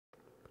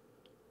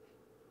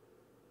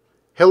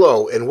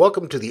Hello and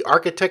welcome to the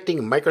Architecting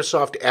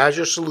Microsoft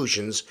Azure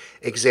Solutions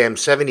Exam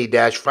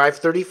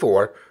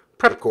 70-534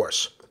 prep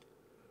course.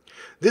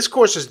 This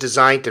course is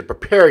designed to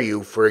prepare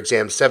you for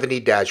Exam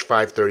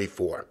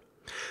 70-534.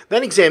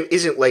 That exam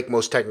isn't like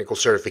most technical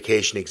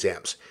certification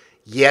exams.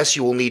 Yes,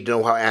 you will need to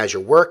know how Azure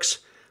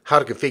works, how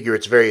to configure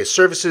its various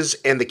services,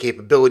 and the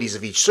capabilities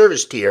of each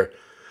service tier,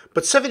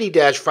 but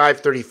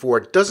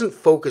 70-534 doesn't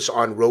focus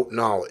on rote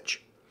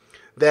knowledge.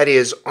 That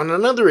is, on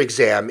another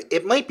exam,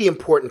 it might be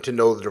important to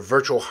know that a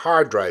virtual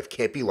hard drive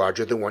can't be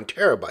larger than 1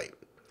 terabyte.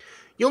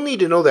 You'll need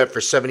to know that for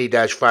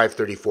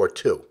 70-534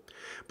 too.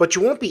 But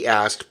you won't be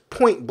asked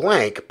point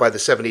blank by the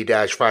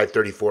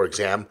 70-534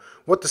 exam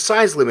what the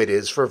size limit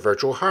is for a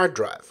virtual hard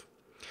drive.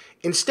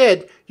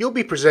 Instead, you'll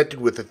be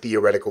presented with a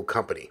theoretical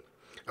company.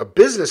 A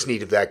business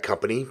need of that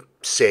company,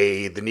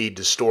 say the need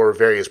to store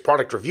various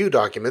product review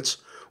documents,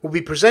 will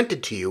be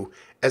presented to you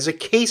as a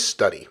case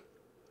study.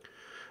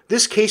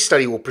 This case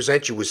study will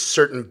present you with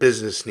certain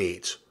business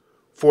needs.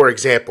 For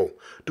example,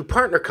 do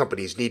partner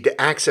companies need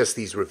to access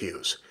these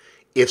reviews?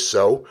 If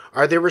so,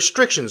 are there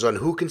restrictions on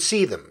who can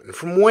see them and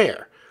from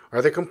where?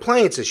 Are there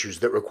compliance issues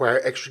that require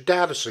extra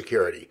data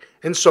security?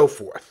 And so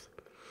forth.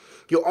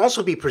 You'll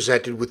also be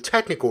presented with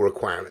technical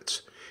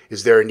requirements.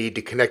 Is there a need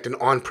to connect an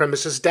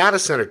on-premises data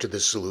center to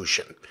this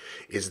solution?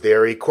 Is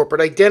there a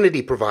corporate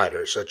identity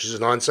provider, such as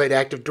an on-site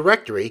Active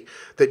Directory,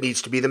 that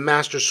needs to be the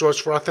master source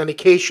for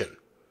authentication?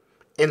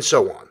 And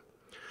so on.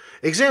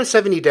 Exam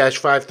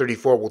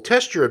 70-534 will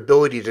test your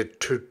ability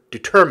to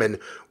determine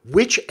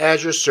which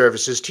Azure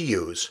services to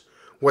use,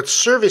 what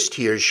service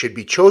tiers should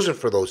be chosen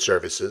for those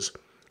services,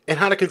 and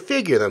how to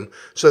configure them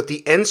so that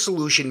the end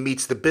solution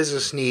meets the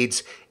business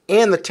needs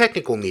and the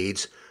technical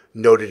needs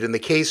noted in the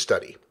case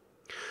study.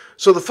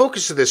 So the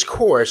focus of this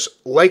course,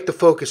 like the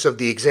focus of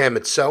the exam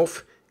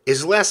itself,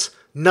 is less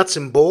nuts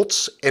and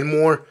bolts and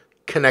more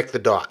connect the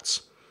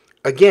dots.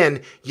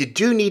 Again, you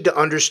do need to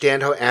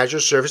understand how Azure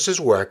services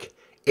work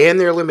and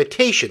their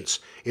limitations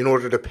in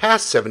order to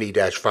pass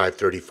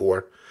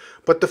 70-534,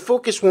 but the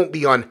focus won't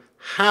be on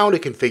how to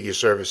configure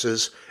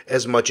services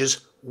as much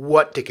as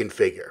what to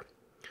configure.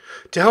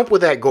 To help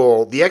with that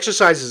goal, the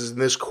exercises in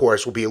this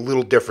course will be a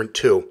little different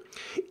too.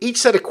 Each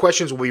set of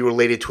questions will be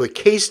related to a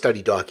case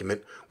study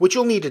document, which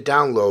you'll need to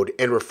download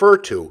and refer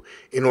to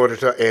in order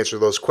to answer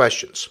those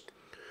questions.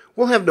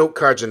 We'll have note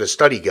cards and a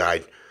study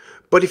guide,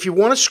 but if you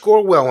want to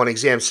score well on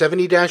Exam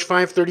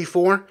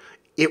 70-534,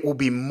 it will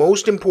be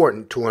most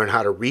important to learn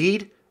how to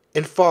read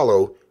and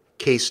follow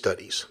case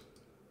studies.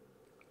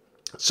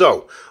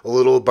 So, a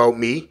little about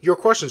me, your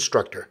course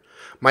instructor.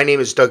 My name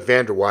is Doug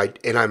Vanderweide,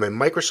 and I'm a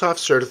Microsoft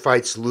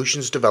Certified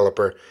Solutions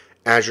Developer,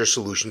 Azure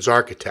Solutions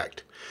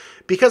Architect.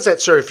 Because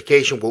that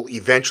certification will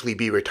eventually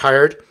be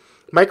retired,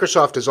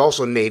 Microsoft has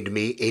also named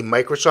me a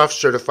Microsoft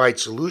Certified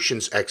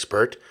Solutions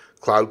Expert,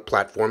 Cloud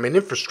Platform and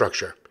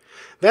Infrastructure.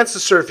 That's the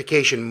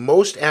certification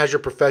most Azure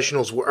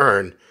professionals will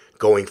earn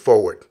going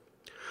forward.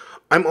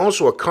 I'm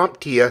also a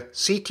CompTIA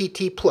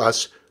CTT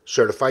Plus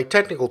Certified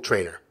Technical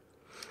Trainer.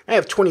 I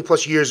have 20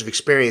 plus years of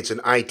experience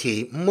in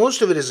IT,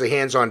 most of it as a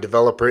hands-on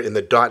developer in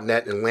the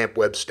 .NET and LAMP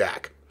web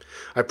stack.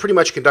 I pretty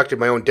much conducted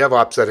my own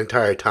DevOps that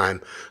entire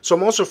time, so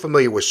I'm also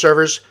familiar with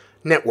servers,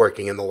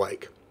 networking, and the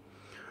like.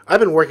 I've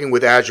been working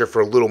with Azure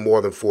for a little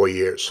more than 4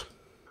 years.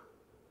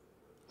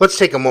 Let's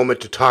take a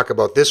moment to talk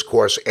about this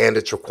course and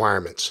its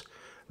requirements.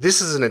 This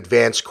is an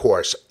advanced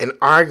course, and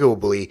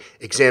arguably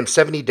Exam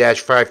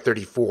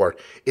 70-534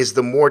 is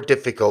the more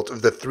difficult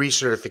of the 3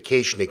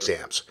 certification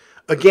exams.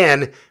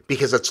 Again,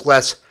 because it's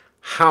less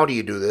how do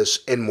you do this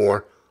and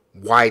more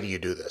why do you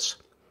do this.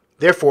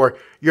 Therefore,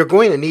 you're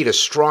going to need a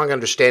strong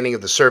understanding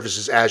of the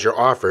services Azure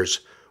offers,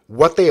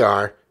 what they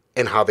are,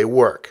 and how they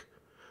work.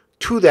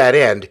 To that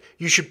end,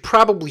 you should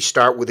probably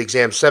start with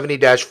Exam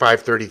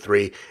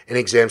 70-533 and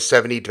Exam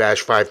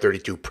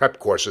 70-532 prep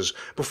courses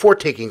before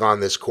taking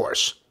on this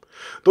course.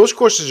 Those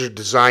courses are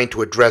designed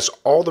to address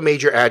all the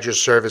major Azure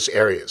service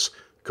areas: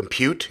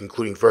 compute,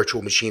 including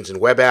virtual machines and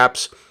web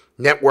apps,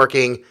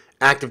 networking,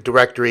 Active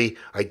Directory,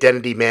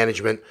 identity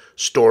management,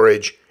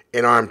 storage,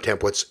 and ARM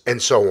templates,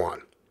 and so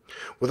on.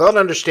 Without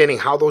understanding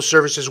how those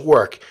services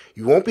work,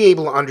 you won't be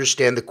able to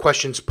understand the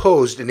questions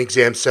posed in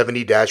Exam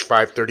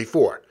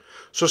 70-534.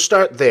 So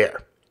start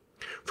there.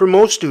 For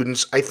most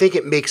students, I think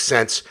it makes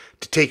sense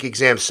to take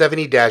Exam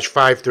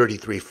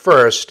 70-533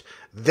 first,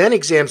 then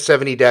Exam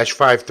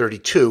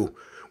 70-532,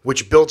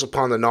 which builds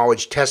upon the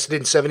knowledge tested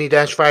in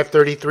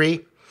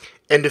 70-533,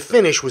 and to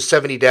finish with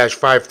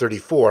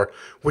 70-534,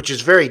 which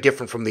is very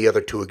different from the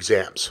other 2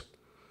 exams.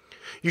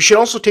 You should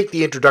also take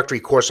the introductory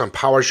course on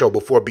PowerShell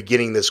before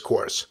beginning this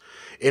course.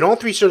 In all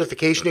 3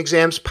 certification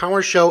exams,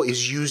 PowerShell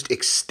is used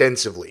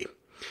extensively.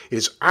 It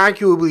is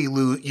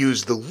arguably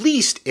used the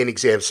least in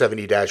Exam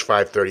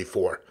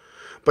 70-534.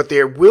 But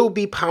there will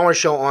be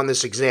PowerShell on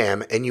this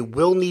exam, and you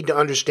will need to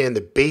understand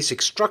the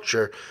basic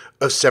structure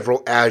of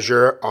several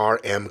Azure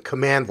RM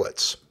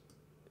commandlets.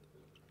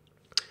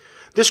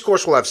 This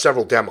course will have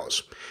several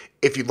demos.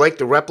 If you'd like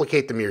to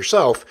replicate them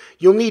yourself,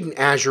 you'll need an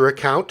Azure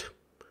account,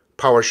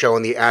 PowerShell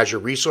in the Azure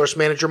Resource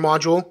Manager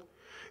module,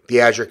 the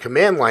Azure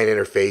Command Line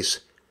interface,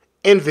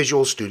 and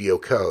Visual Studio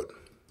Code.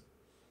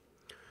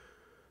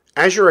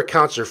 Azure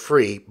accounts are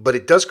free, but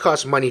it does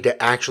cost money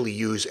to actually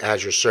use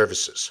Azure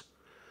services.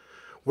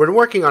 We're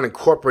working on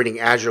incorporating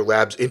Azure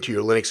Labs into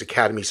your Linux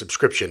Academy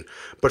subscription,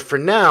 but for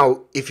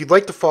now, if you'd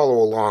like to follow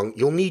along,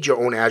 you'll need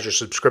your own Azure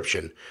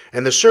subscription,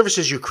 and the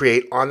services you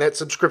create on that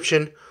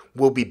subscription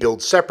will be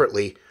billed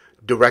separately,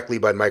 directly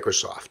by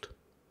Microsoft.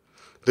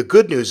 The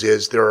good news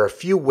is there are a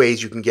few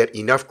ways you can get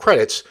enough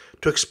credits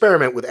to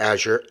experiment with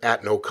Azure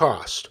at no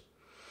cost.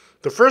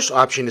 The first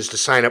option is to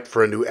sign up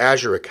for a new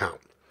Azure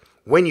account.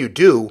 When you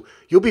do,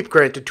 you'll be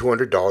granted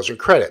 $200 in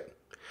credit.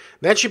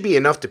 That should be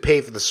enough to pay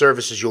for the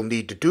services you'll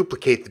need to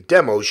duplicate the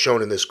demos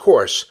shown in this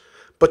course,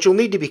 but you'll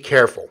need to be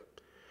careful.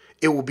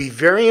 It will be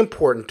very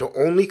important to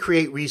only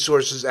create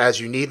resources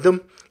as you need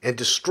them and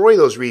destroy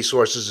those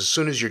resources as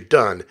soon as you're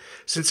done,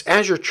 since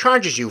Azure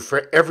charges you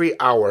for every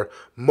hour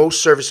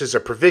most services are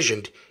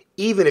provisioned,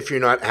 even if you're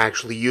not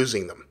actually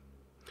using them.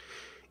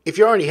 If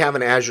you already have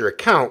an Azure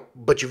account,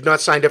 but you've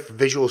not signed up for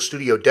Visual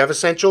Studio Dev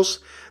Essentials,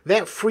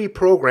 that free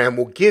program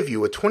will give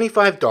you a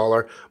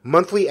 $25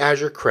 monthly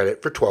Azure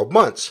credit for 12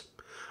 months.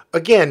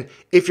 Again,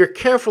 if you're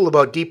careful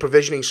about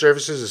deprovisioning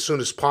services as soon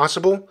as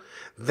possible,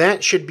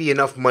 that should be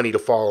enough money to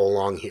follow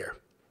along here.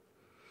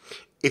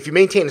 If you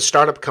maintain a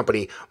startup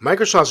company,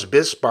 Microsoft's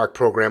BizSpark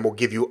program will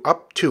give you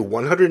up to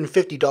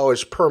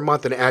 $150 per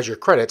month in Azure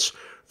credits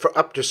for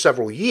up to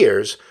several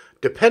years,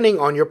 depending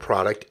on your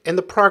product and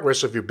the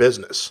progress of your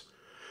business.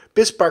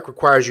 BizSpark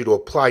requires you to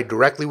apply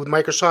directly with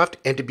Microsoft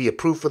and to be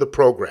approved for the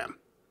program.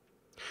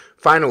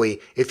 Finally,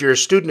 if you're a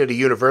student at a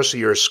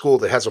university or a school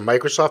that has a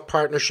Microsoft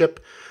partnership,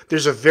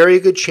 there's a very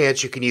good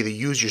chance you can either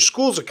use your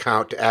school's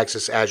account to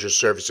access Azure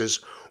services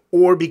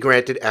or be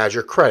granted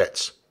Azure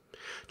credits.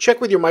 Check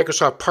with your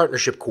Microsoft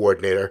Partnership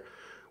Coordinator,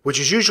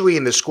 which is usually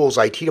in the school's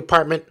IT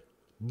department,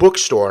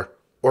 bookstore,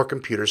 or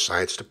computer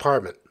science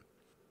department.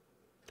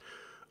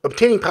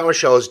 Obtaining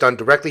PowerShell is done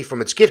directly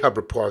from its GitHub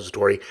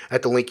repository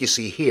at the link you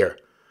see here.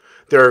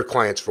 There are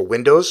clients for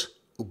Windows,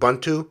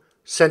 Ubuntu,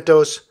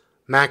 CentOS,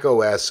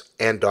 macOS,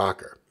 and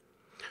Docker.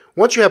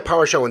 Once you have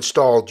PowerShell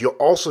installed, you'll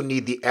also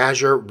need the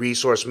Azure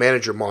Resource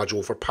Manager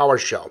module for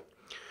PowerShell.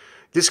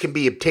 This can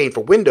be obtained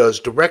for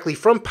Windows directly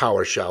from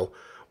PowerShell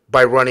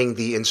by running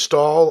the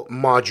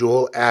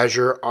Install-Module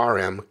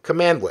AzureRM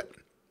commandlet.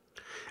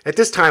 At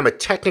this time, a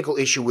technical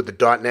issue with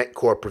the .NET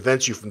Core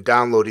prevents you from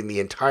downloading the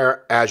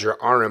entire Azure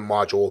RM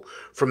module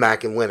for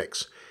Mac and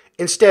Linux.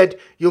 Instead,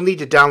 you'll need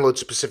to download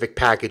specific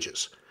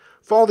packages.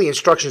 Follow the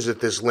instructions at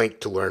this link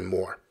to learn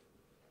more.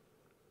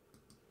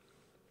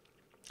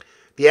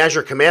 The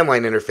Azure Command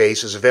Line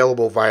interface is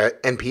available via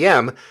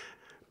npm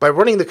by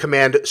running the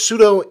command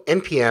sudo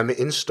npm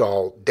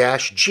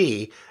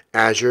install-g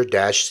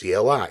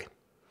azure-cli.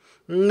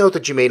 Note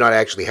that you may not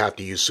actually have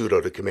to use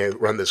sudo to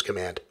run this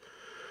command.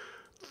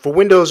 For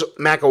Windows,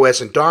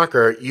 macOS, and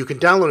Docker, you can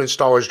download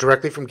installers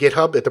directly from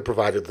GitHub at the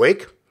provided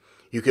link.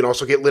 You can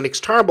also get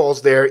Linux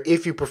tarballs there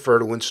if you prefer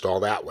to install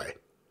that way.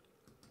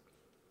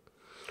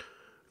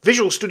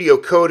 Visual Studio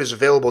Code is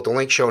available at the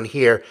link shown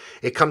here.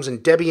 It comes in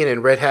Debian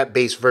and Red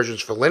Hat-based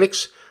versions for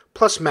Linux,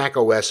 plus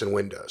macOS and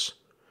Windows.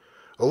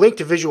 A link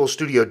to Visual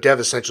Studio Dev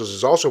Essentials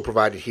is also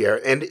provided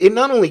here, and it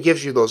not only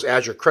gives you those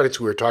Azure credits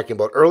we were talking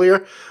about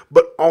earlier,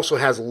 but also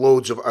has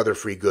loads of other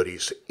free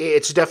goodies.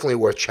 It's definitely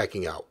worth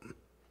checking out.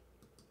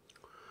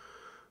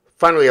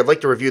 Finally, I'd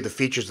like to review the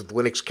features of the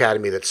Linux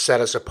Academy that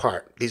set us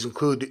apart. These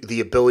include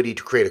the ability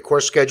to create a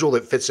course schedule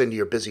that fits into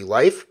your busy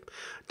life,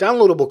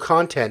 downloadable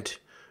content,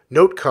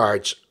 note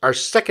cards, our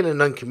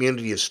second-to-none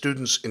community of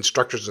students,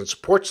 instructors, and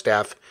support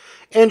staff,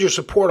 and your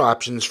support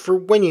options for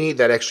when you need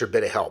that extra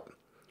bit of help.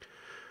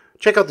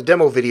 Check out the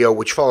demo video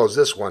which follows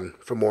this one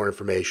for more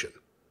information.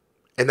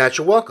 And that's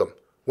your welcome.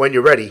 When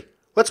you're ready,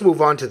 let's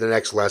move on to the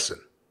next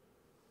lesson.